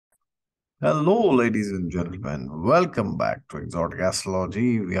Hello, ladies and gentlemen. Welcome back to Exotic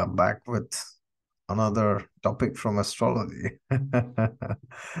Astrology. We are back with another topic from astrology.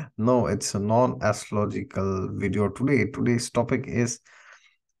 No, it's a non-astrological video today. Today's topic is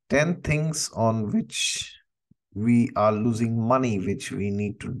 10 things on which we are losing money, which we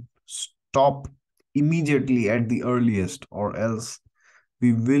need to stop immediately at the earliest, or else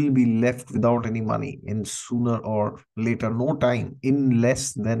we will be left without any money in sooner or later, no time, in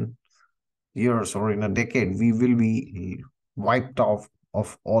less than years or in a decade, we will be wiped off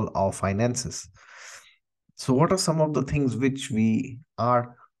of all our finances. So, what are some of the things which we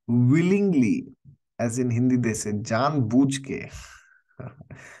are willingly, as in Hindi they say, jaan booj ke,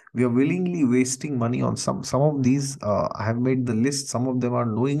 we are willingly wasting money on some of these. I have made the list. Some of them are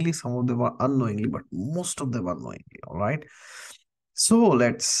knowingly, some of them are unknowingly, but most of them are knowingly. All right. So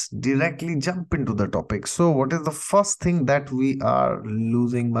let's directly jump into the topic. So, what is the first thing that we are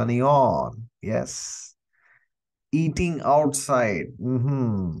losing money on? Yes, eating outside.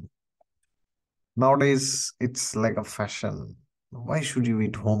 Nowadays, it's like a fashion. Why should you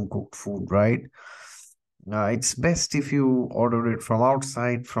eat home cooked food, right? It's best if you order it from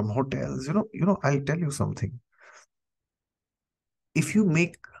outside, from hotels. I'll tell you something. If you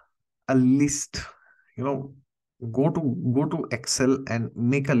make a list, you know, go to Excel and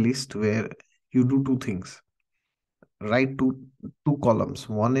make a list where you do two things. Write two columns.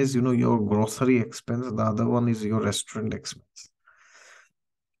 One is, your grocery expense. The other one is your restaurant expense.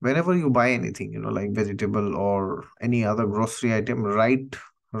 Whenever you buy anything, like vegetable or any other grocery item, write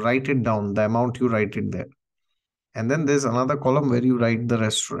it down, the amount you write it there. And then there's another column where you write the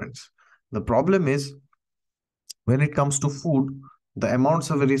restaurants. The problem is when it comes to food, the amounts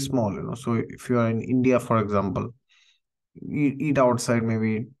are very small. So if you are in India, for example, eat outside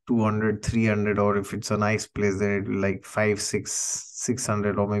maybe 200, 300, or if it's a nice place, then it will like 5 6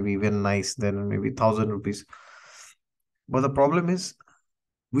 600, or maybe even nice, then maybe 1,000 rupees. But the problem is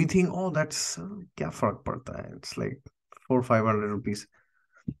we think, oh, that's kya farak padta hai? It's like 400 500 rupees.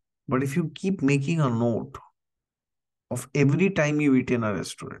 But if you keep making a note of every time you eat in a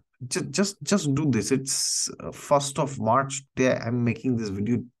restaurant, just do this. It's 1st of March day I'm making this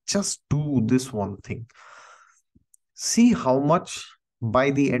video. Just do this one thing. See how much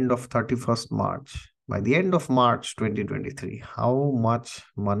by the end of 31st March, by the end of March 2023, how much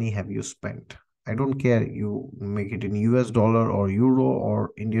money have you spent? I don't care you make it in US dollar or euro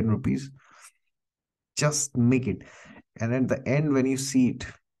or Indian rupees. Just make it. And at the end, when you see it,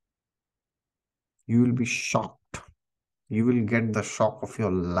 you will be shocked. You will get the shock of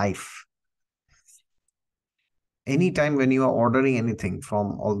your life. Anytime when you are ordering anything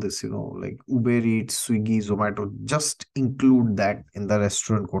from all this, like Uber Eats, Swiggy, Zomato, just include that in the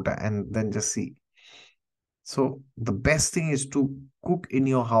restaurant quota and then just see. So the best thing is to cook in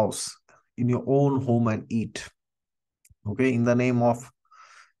your house, in your own home, and eat. Okay, in the name of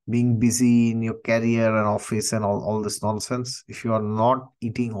being busy in your career and office and all this nonsense. If you are not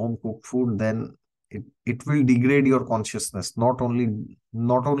eating home cooked food, then it will degrade your consciousness. Not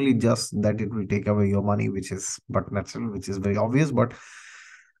only just that it will take away your money, which is but natural, which is very obvious, but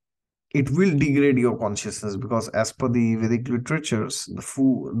it will degrade your consciousness, because as per the Vedic literatures, the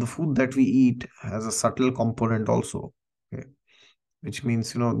food that we eat has a subtle component also. Okay, which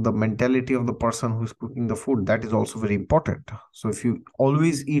means, the mentality of the person who's cooking the food, that is also very important. So if you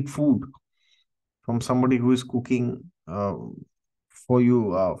always eat food from somebody who is cooking for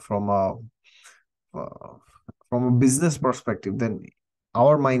you, uh, from a business perspective, then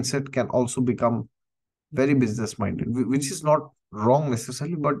our mindset can also become very business minded, which is not wrong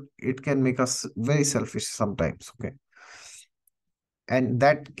necessarily, but it can make us very selfish sometimes. Okay, and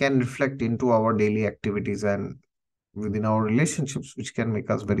that can reflect into our daily activities and within our relationships, which can make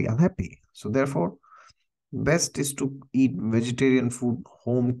us very unhappy. So therefore, best is to eat vegetarian food,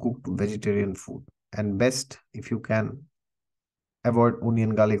 home cooked vegetarian food, and best if you can avoid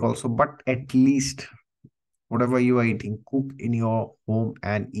onion garlic also, but at least whatever you are eating, cook in your home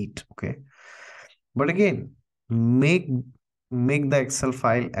and eat. Okay, but again, make make the Excel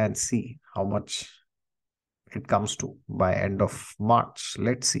file and see how much it comes to by end of March.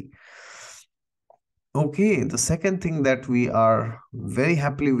 Let's see. Okay, the second thing that we are very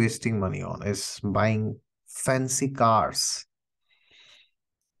happily wasting money on is buying fancy cars.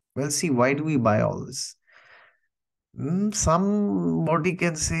 Well, see, why do we buy all this? Somebody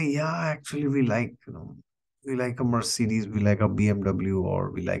can say, yeah, actually, we like a Mercedes, we like a BMW,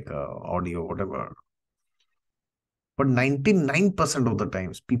 or we like a Audi or whatever. But 99% of the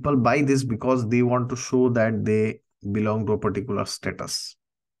times, people buy this because they want to show that they belong to a particular status.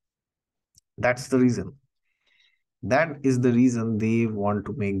 That's the reason. That is the reason they want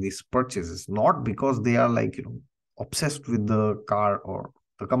to make these purchases, not because they are like, obsessed with the car or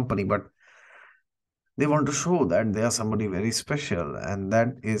the company, but they want to show that they are somebody very special, and that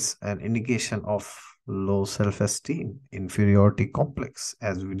is an indication of low self-esteem, inferiority complex,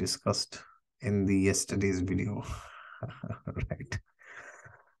 as we discussed in the yesterday's video. Right.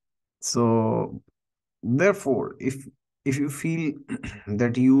 So therefore, if you feel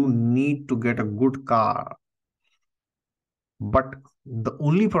that you need to get a good car, but the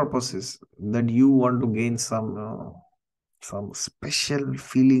only purpose is that you want to gain some special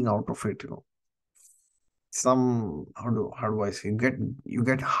feeling out of it, some, how do I say, you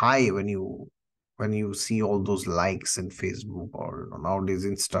get high when you see all those likes in Facebook, or nowadays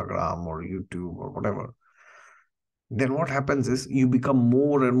Instagram or YouTube or whatever. Then what happens is you become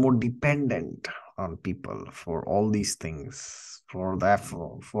more and more dependent on people for all these things, for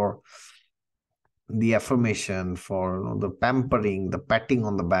the affirmation, for the pampering, the patting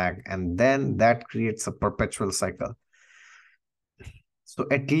on the back, and then that creates a perpetual cycle. So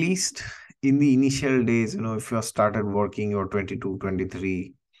at least in the initial days, if you have started working, you're 22,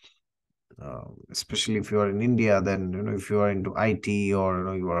 23, especially if you are in India, then if you are into IT,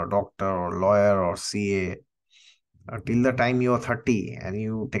 or you are a doctor or lawyer or CA, till the time you are 30 and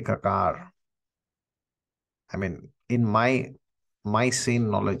you take a car, I mean, in my sane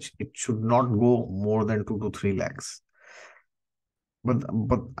knowledge, it should not go more than 2 to 3 lakhs. But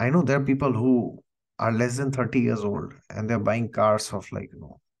I know there are people who are less than 30 years old and they're buying cars of like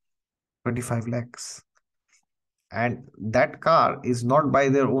 25 lakhs. And that car is not by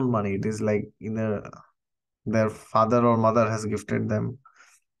their own money. It is like either their father or mother has gifted them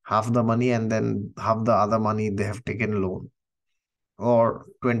half the money, and then half the other money they have taken loan, or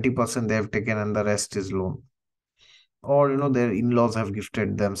 20% they have taken and the rest is loan, or their in-laws have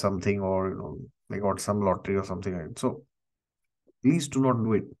gifted them something, or they got some lottery or something like that. So please do not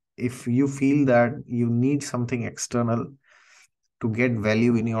do it. If you feel that you need something external to get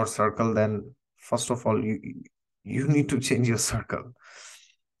value in your circle, then first of all, you need to change your circle.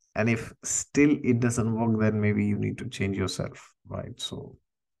 And if still it doesn't work, then maybe you need to change yourself, right? So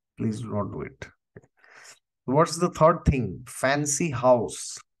please do not do it. What's the third thing? Fancy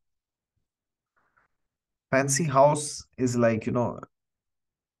house. Fancy house is like,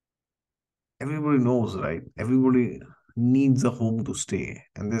 everybody knows, right? Everybody needs a home to stay,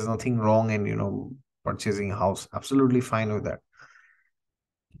 and there's nothing wrong in, purchasing a house. Absolutely fine with that.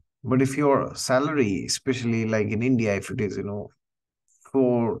 But if your salary, especially like in India, if it is,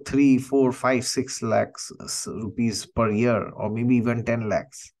 for 3, 4, 5, 6 lakhs rupees per year, or maybe even 10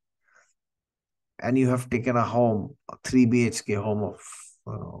 lakhs, and you have taken a home, a 3 BHK home of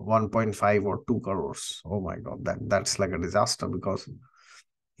 1.5 or 2 crores, oh my God, that's like a disaster, because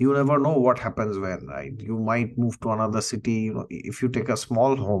you never know what happens when, right? You might move to another city. If you take a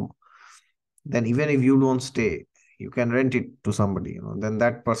small home, then even if you don't stay, you can rent it to somebody, then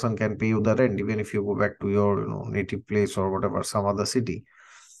that person can pay you the rent even if you go back to your native place or whatever, some other city.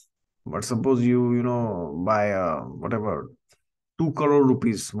 But suppose you buy a whatever 2 crore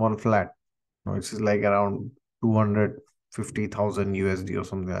rupees one flat, which is like around 250,000 USD or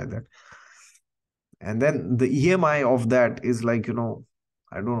something like that. And then the EMI of that is like, I don't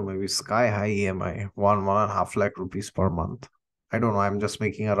know, maybe sky high EMI, 1.5 lakh rupees per month. I don't know. I'm just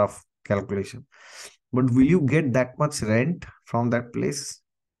making a rough calculation. But will you get that much rent from that place?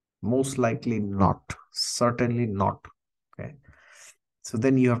 Most likely not. Certainly not. Okay. So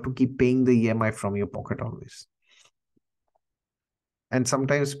then you have to keep paying the EMI from your pocket always. And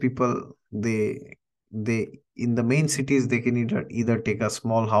sometimes people, they in the main cities, they can either take a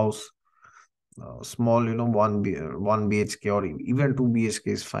small house, small, 1 BHK, or even 2 BHK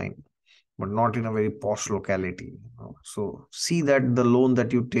is fine, but not in a very posh locality. So see that the loan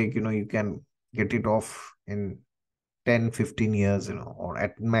that you take, you can get it off in 10, 15 years, or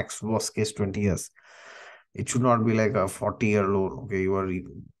at max worst case 20 years. It should not be like a 40-year loan. Okay,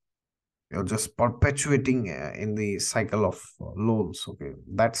 you're just perpetuating in the cycle of loans. Okay,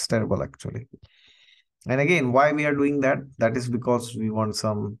 that's terrible actually. And again, why we are doing that? That is because we want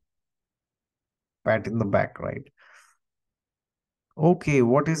some pat in the back, right? Okay,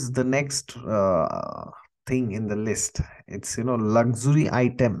 what is the next thing in the list? It's, luxury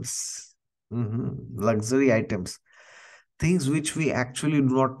items. Luxury items. Things which we actually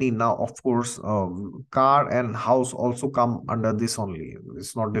do not need. Now, of course, car and house also come under this only.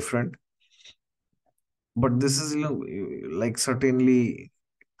 It's not different. But this is, like certainly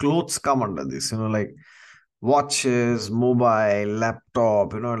clothes come under this, like watches, mobile,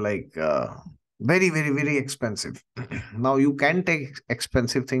 laptop, like very, very, very expensive. Now, you can take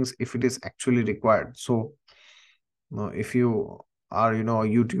expensive things if it is actually required. So No, if you are, a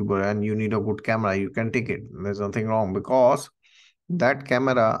YouTuber and you need a good camera, you can take it. There's nothing wrong, because that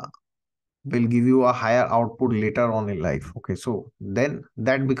camera will give you a higher output later on in life. Okay, so then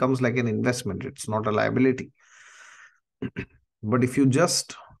that becomes like an investment. It's not a liability. But if you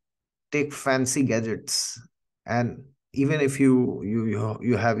just take fancy gadgets, and even if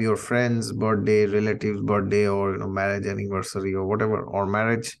you have your friend's birthday, relative's birthday, or marriage anniversary or whatever, or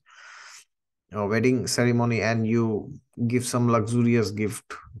marriage or wedding ceremony, and you give some luxurious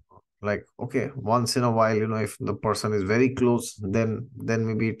gift, like, okay, once in a while, if the person is very close, then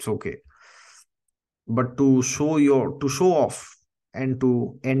maybe it's okay. But to show off and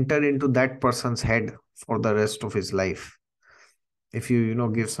to enter into that person's head for the rest of his life, if you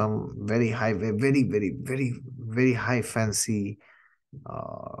give some very high, very very very very high fancy,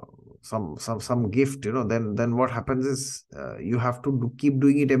 uh, some gift, then what happens is, you have to keep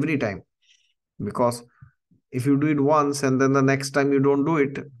doing it every time. Because if you do it once and then the next time you don't do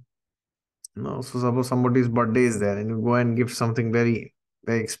it, so suppose somebody's birthday is there and you go and give something very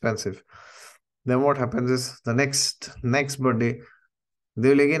very expensive, then what happens is the next birthday they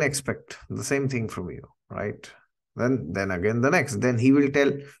will again expect the same thing from you, right? Then again the next, then he will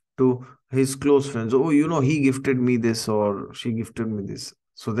tell to his close friends, oh, he gifted me this or she gifted me this,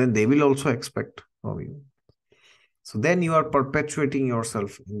 so then they will also expect from you. So then you are perpetuating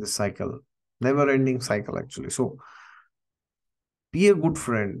yourself in this cycle, never ending cycle actually. So be a good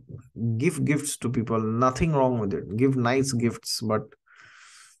friend, give gifts to people, nothing wrong with it, give nice gifts, but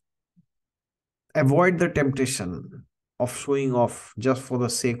avoid the temptation of showing off just for the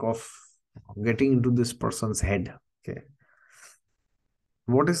sake of getting into this person's head. Okay.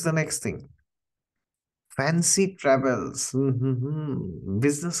 What is the next thing? Fancy travels.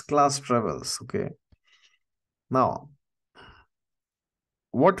 Business class travels. Okay. Now,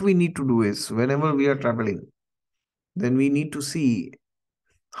 what we need to do is, whenever we are traveling, then we need to see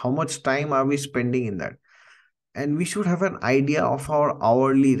how much time are we spending in that. And we should have an idea of our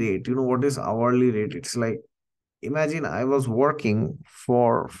hourly rate. You know what is hourly rate? It's like, imagine I was working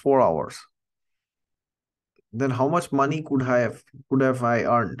for 4 hours. Then how much money could have I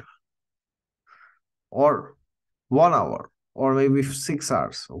earned? Or 1 hour, or maybe 6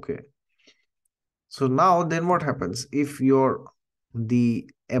 hours. Okay. So now then what happens if the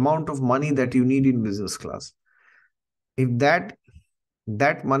amount of money that you need in business class, if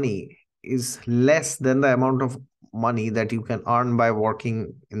that money is less than the amount of money that you can earn by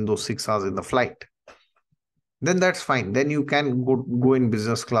working in those 6 hours in the flight, then that's fine. Then you can go in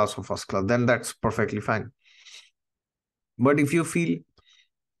business class or first class. Then that's perfectly fine. But if you feel,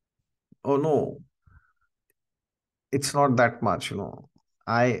 oh no, it's not that much,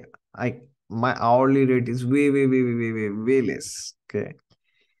 I my hourly rate is way, way, way, way, way, way, way less. Okay.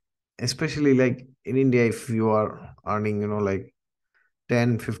 Especially like in India, if you are earning, like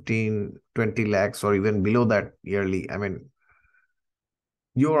 10, 15, 20 lakhs or even below that yearly, I mean,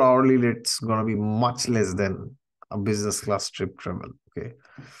 your hourly rate's gonna be much less than a business class trip travel. Okay.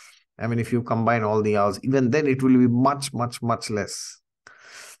 I mean, if you combine all the hours, even then it will be much, much, much less.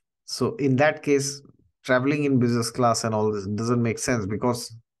 So in that case, traveling in business class and all this doesn't make sense,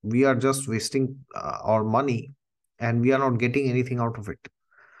 because we are just wasting our money and we are not getting anything out of it.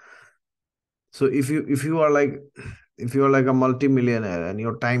 So if you are like a multimillionaire and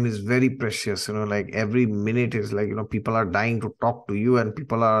your time is very precious, like every minute is like, people are dying to talk to you and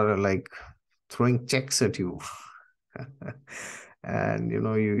people are like throwing checks at you. And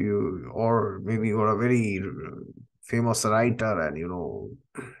you or maybe you're a very famous writer, and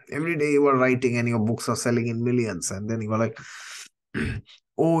every day you are writing and your books are selling in millions, and then you are like,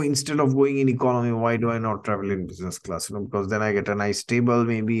 oh, instead of going in economy, why do I not travel in business class? Because then I get a nice table,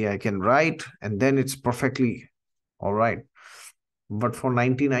 maybe I can write, and then it's perfectly all right. But for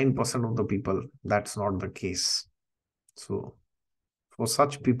 99% of the people, that's not the case. So for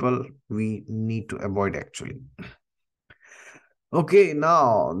such people, we need to avoid actually. Okay,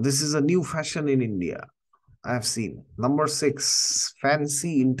 now this is a new fashion in India. I have seen. Number 6,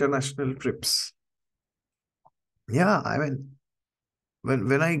 fancy international trips. Yeah, I mean,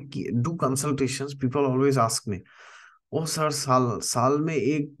 when I do consultations, people always ask me, "Oh sir, साल साल में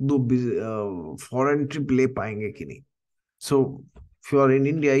एक दो foreign trip ले पाएंगे कि नहीं?" So if you are in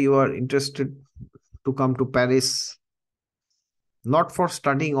India, you are interested to come to Paris, not for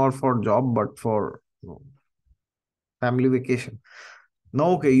studying or for job, but for family vacation.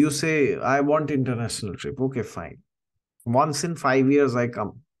 No, okay, you say I want international trip. Okay, fine. Once in 5 years, I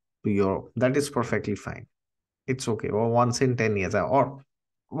come to Europe. That is perfectly fine. It's okay. Or once in 10 years, or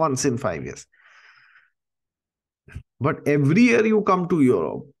once in 5 years. But every year you come to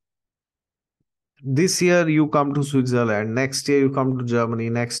Europe, This year you come to Switzerland, next year you come to Germany,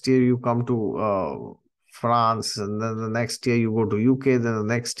 next year you come to France, and then the next year you go to UK, then the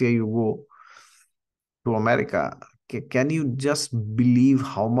next year you go to America. Can you just believe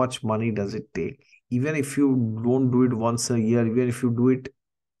how much money does it take? Even if you don't do it once a year, even if you do it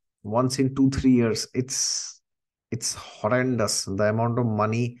once in 2 3 years, it's horrendous the amount of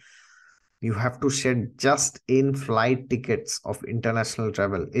money you have to shed just in flight tickets of international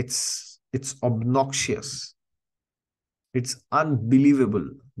travel. It's obnoxious. It's unbelievable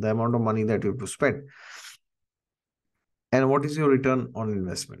the amount of money that you have to spend. And what is your return on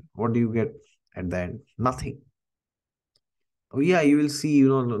investment? What do you get at the end? Nothing. Oh yeah, you will see,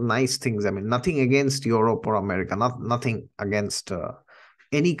 nice things. I mean, nothing against Europe or America, nothing against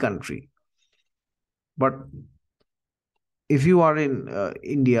any country. But if you are in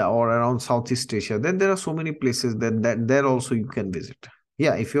India or around Southeast Asia, then there are so many places that there also you can visit.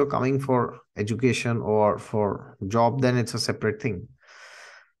 Yeah, if you're coming for education or for job, then it's a separate thing.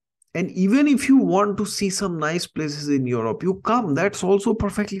 And even if you want to see some nice places in Europe, you come, that's also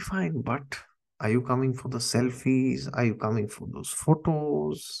perfectly fine. But are you coming for the selfies? Are you coming for those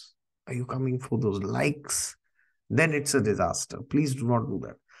photos? Are you coming for those likes? Then it's a disaster. Please do not do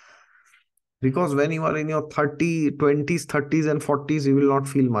that. Because when you are in your 20s, 30s, and 40s, you will not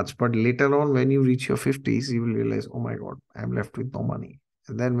feel much. But later on, when you reach your 50s, you will realize, oh my God, I'm left with no money.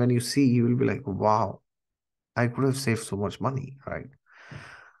 And then when you see, you will be like, wow, I could have saved so much money, right?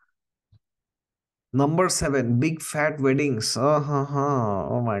 Number seven, big fat weddings.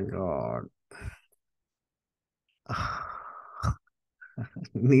 Oh my God.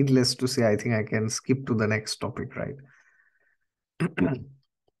 Needless to say, I think I can skip to the next topic, right?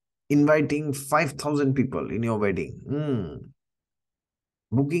 Inviting 5,000 people in your wedding.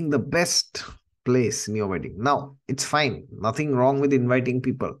 Booking the best place in your wedding. Now, it's fine. Nothing wrong with inviting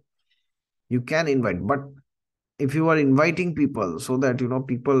people. You can invite, but if you are inviting people so that,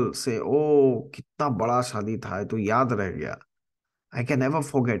 people say, oh, kitna bada shadi tha, to yaad reh gaya. I can never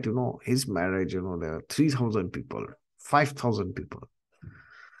forget, his marriage, there are 3,000 people, 5,000 people.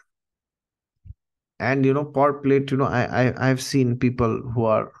 And, per plate, I've seen people who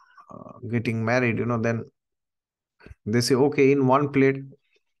are getting married, then they say, okay, in one plate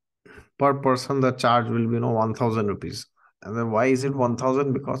per person, the charge will be, 1,000 rupees. And then why is it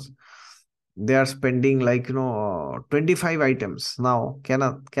 1,000? Because they are spending like, 25 items. Now, can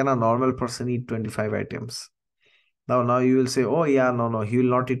a normal person eat 25 items? Now you will say, oh yeah, no, he will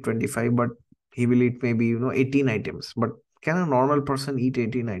not eat 25, but he will eat maybe, 18 items. But can a normal person eat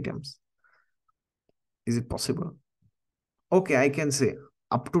 18 items? Is it possible? Okay, I can say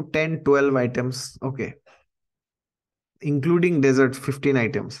up to 10, 12 items. Okay. Including desserts, 15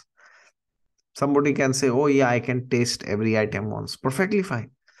 items. Somebody can say, oh yeah, I can taste every item once. Perfectly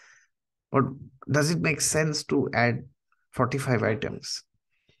fine. But does it make sense to add 45 items?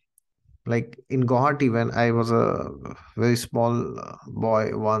 Like in Guwahati, when I was a very small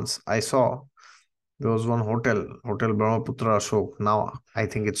boy once, I saw there was one Hotel Brahmaputra Ashok. Now I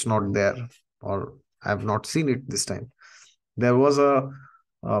think it's not there, or I have not seen it this time. There was a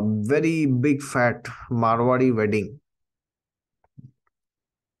very big fat Marwadi wedding.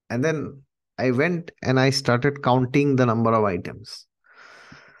 And then I went and I started counting the number of items.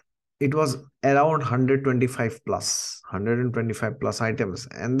 It was around 125 plus, 125 plus items.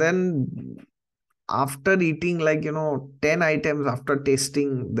 And then after eating like, 10 items, after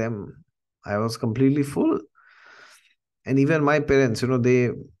tasting them, I was completely full. And even my parents,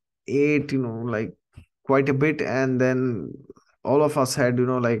 they ate, like quite a bit. And then all of us had,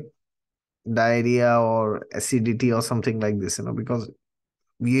 like diarrhea or acidity or something like this, because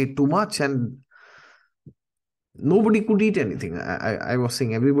we ate too much and nobody could eat anything. I was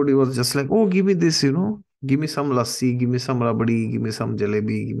saying everybody was just like, oh, give me this, give me some lassi, give me some rabdi, give me some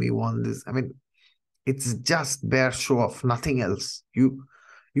jalebi, give me one this. I mean, it's just bare show off, nothing else. You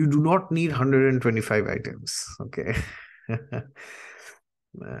do not need 125 items. Okay.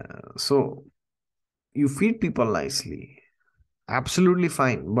 So you feed people nicely, absolutely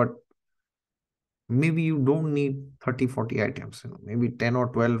fine, but maybe you don't need 30, 40 items. Maybe 10 or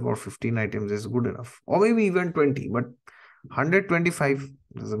 12 or 15 items is good enough, or maybe even 20, but 125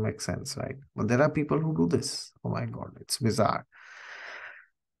 doesn't make sense, right? But there are people who do this. Oh my God, it's bizarre.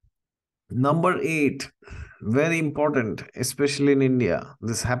 Number eight, very important, especially in India.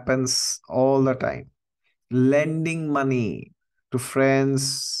 This happens all the time. Lending money to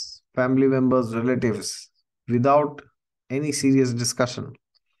friends, family members, relatives without any serious discussion.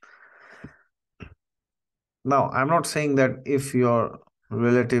 Now, I'm not saying that if your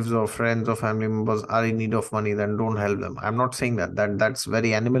relatives or friends or family members are in need of money, then don't help them. I'm not saying that. That's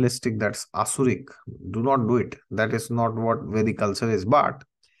very animalistic. That's asuric. Do not do it. That is not what Vedic culture is. But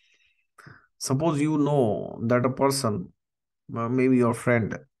suppose you know that a person, maybe your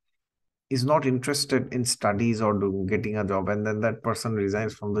friend, is not interested in studies or getting a job, and then that person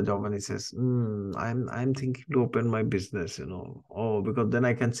resigns from the job and he says, I'm thinking to open my business, oh, because then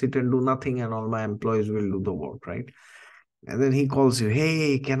I can sit and do nothing and all my employees will do the work, right? And then he calls you,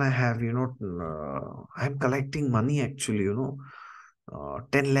 hey, can I have, I'm collecting money actually,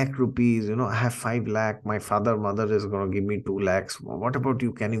 10 lakh rupees, I have 5 lakh. My father, mother is going to give me 2 lakhs. What about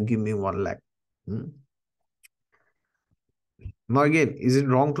you? Can you give me 1 lakh? Hmm? Now, again, is it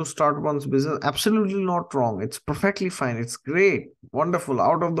wrong to start one's business? Absolutely not wrong. It's perfectly fine. It's great, wonderful,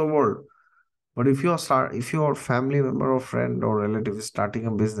 out of the world. But if your family member or friend or relative is starting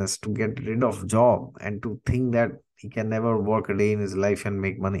a business to get rid of job and to think that he can never work a day in his life and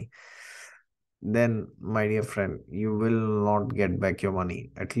make money, then, my dear friend, you will not get back your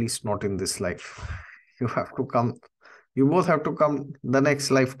money, at least not in this life. You have to come, you both have to come the next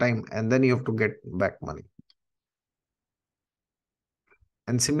lifetime, and then you have to get back money.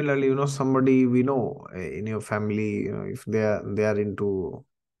 And similarly, somebody we know in your family, if they are into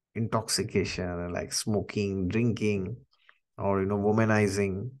intoxication, like smoking, drinking, or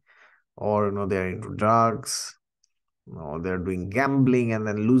womanizing, or they're into drugs, or they're doing gambling and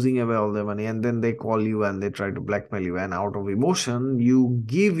then losing away all their money, and then they call you and they try to blackmail you, and out of emotion you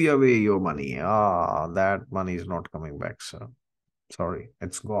give away your money. That money is not coming back, sir. Sorry,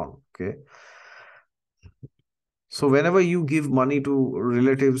 it's gone. Okay. So whenever you give money to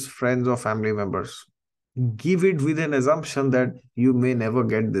relatives, friends, or family members, give it with an assumption that you may never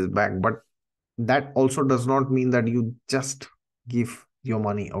get this back. But that also does not mean that you just give your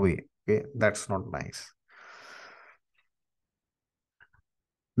money away. Okay, that's not nice.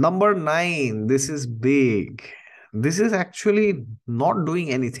 Number 9, this is big. This is actually not doing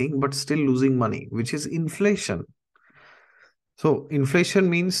anything but still losing money, which is inflation. So inflation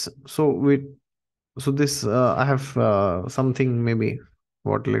means, so this I have something, maybe,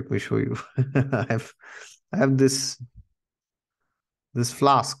 what, let me show you. I have I have this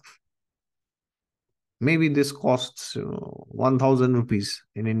flask. Maybe this costs 1000 rupees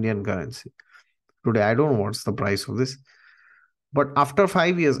in Indian currency. Today I don't know what's the price of this. But after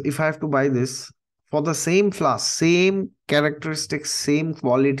 5 years, if I have to buy this for the same flask, same characteristics, same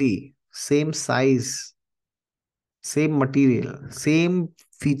quality, same size, same material, same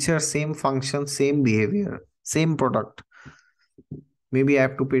feature, same function, same behavior, same product, maybe I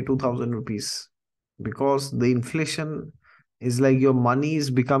have to pay 2000 rupees, because the inflation is like your money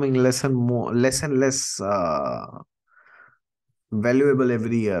is becoming less and less valuable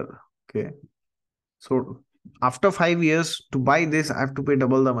every year. Okay. So after 5 years to buy this, I have to pay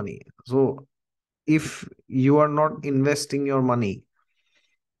double the money. So if you are not investing your money,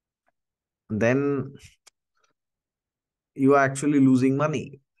 then you are actually losing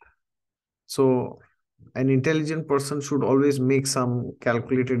money. So an intelligent person should always make some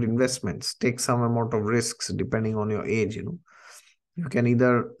calculated investments, take some amount of risks depending on your age. You can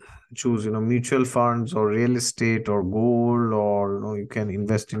either choose, mutual funds or real estate or gold, or you can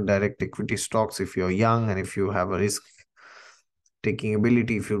invest in direct equity stocks if you're young and if you have a risk taking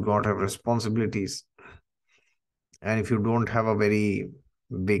ability, if you don't have responsibilities, and if you don't have a very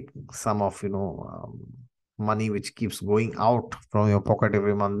big sum of money which keeps going out from your pocket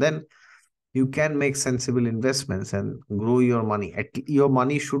every month, then you can make sensible investments and grow your money. Your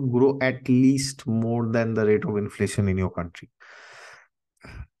money should grow at least more than the rate of inflation in your country.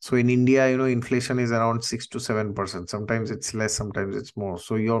 So in India, inflation is around 6 to 7%. Sometimes it's less, sometimes it's more.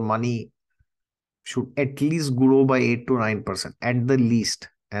 So your money should at least grow by 8 to 9% at the least.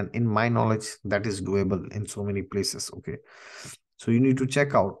 And in my knowledge, that is doable in so many places. Okay. So you need to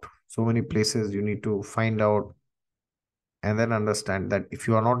check out so many places. You need to find out and then understand that if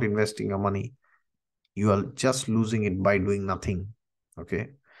you are not investing your money, you are just losing it by doing nothing. Okay.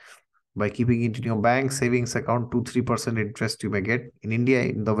 By keeping it in your bank savings account, 2-3% interest you may get. In India,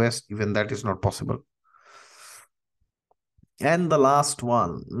 in the West, even that is not possible. And the last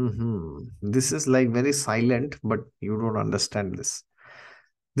one, this is like very silent, but you don't understand this.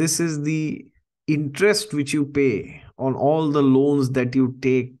 This is the interest which you pay on all the loans that you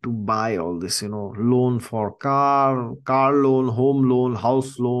take to buy all this, loan for car loan, home loan,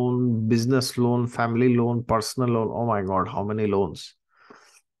 house loan, business loan, family loan, personal loan. Oh my God, how many loans?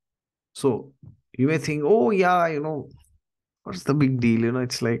 So you may think, oh yeah, what's the big deal?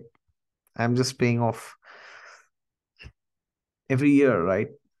 It's like I'm just paying off every year, right?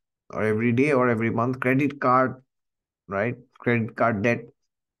 Or every day or every month. Credit card, right? Credit card debt.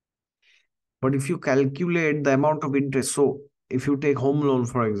 But if you calculate the amount of interest, so if you take home loan,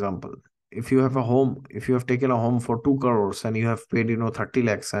 for example, if you have a home, if you have taken a home for 2 crores and you have paid, 30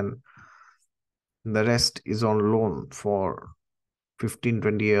 lakhs, and the rest is on loan for 15,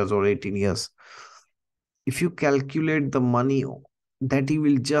 20 years or 18 years. If you calculate the money that he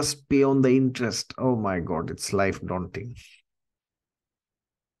will just pay on the interest, oh my God, it's life daunting.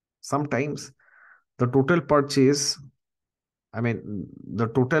 Sometimes the total purchase, I mean, the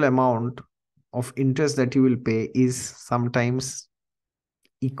total amount of interest that you will pay is sometimes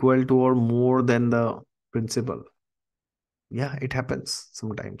equal to or more than the principal. Yeah, it happens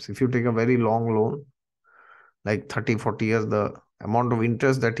sometimes. If you take a very long loan, like 30, 40 years, the amount of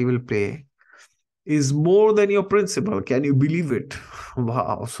interest that you will pay is more than your principal. Can you believe it?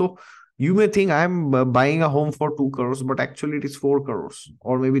 Wow. So you may think I'm buying a home for 2 crores, but actually it is 4 crores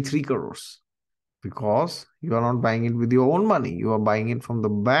or maybe 3 crores, because you are not buying it with your own money. You are buying it from the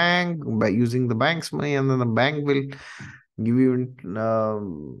bank by using the bank's money, and then the bank will give you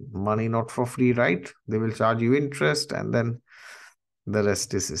money not for free, right? They will charge you interest, and then the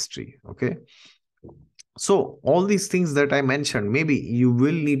rest is history. Okay. So all these things that I mentioned, maybe you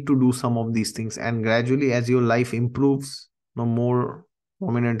will need to do some of these things, and gradually as your life improves, no more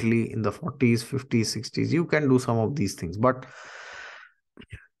prominently in the 40s, 50s, 60s, you can do some of these things. But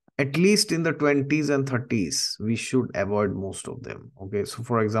at least in the 20s and 30s, we should avoid most of them. Okay. So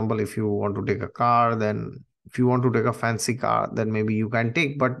for example, if you want to take a car, then if you want to take a fancy car, then maybe you can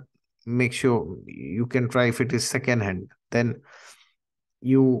take, but make sure you can try if it is second hand, then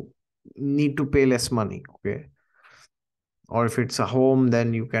you need to pay less money. Okay. Or if it's a home,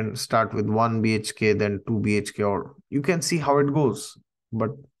 then you can start with 1 BHK, then 2 BHK, or you can see how it goes.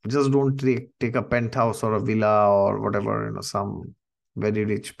 But just don't take a penthouse or a villa or whatever, some very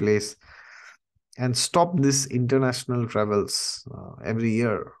rich place. And stop this international travels every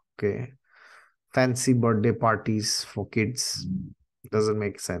year. Okay. Fancy birthday parties for kids doesn't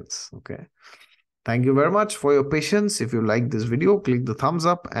make sense. Okay. Thank you very much for your patience. If you like this video, click the thumbs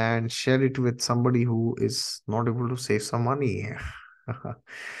up and share it with somebody who is not able to save some money.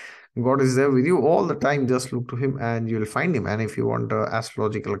 God is there with you all the time. Just look to him and you'll find him. And if you want an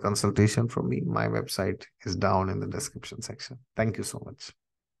astrological consultation from me, my website is down in the description section. Thank you so much.